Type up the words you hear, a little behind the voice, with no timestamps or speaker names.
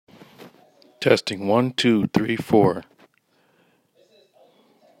Testing 1, 2, 3, 4.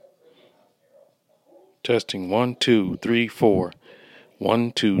 Testing 1, 2, 3, 4.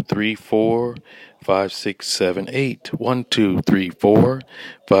 1, 2, 3, 4, 5, 6, 7, 8. 1, 2, 3, 4,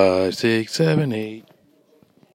 5, 6, 7, 8.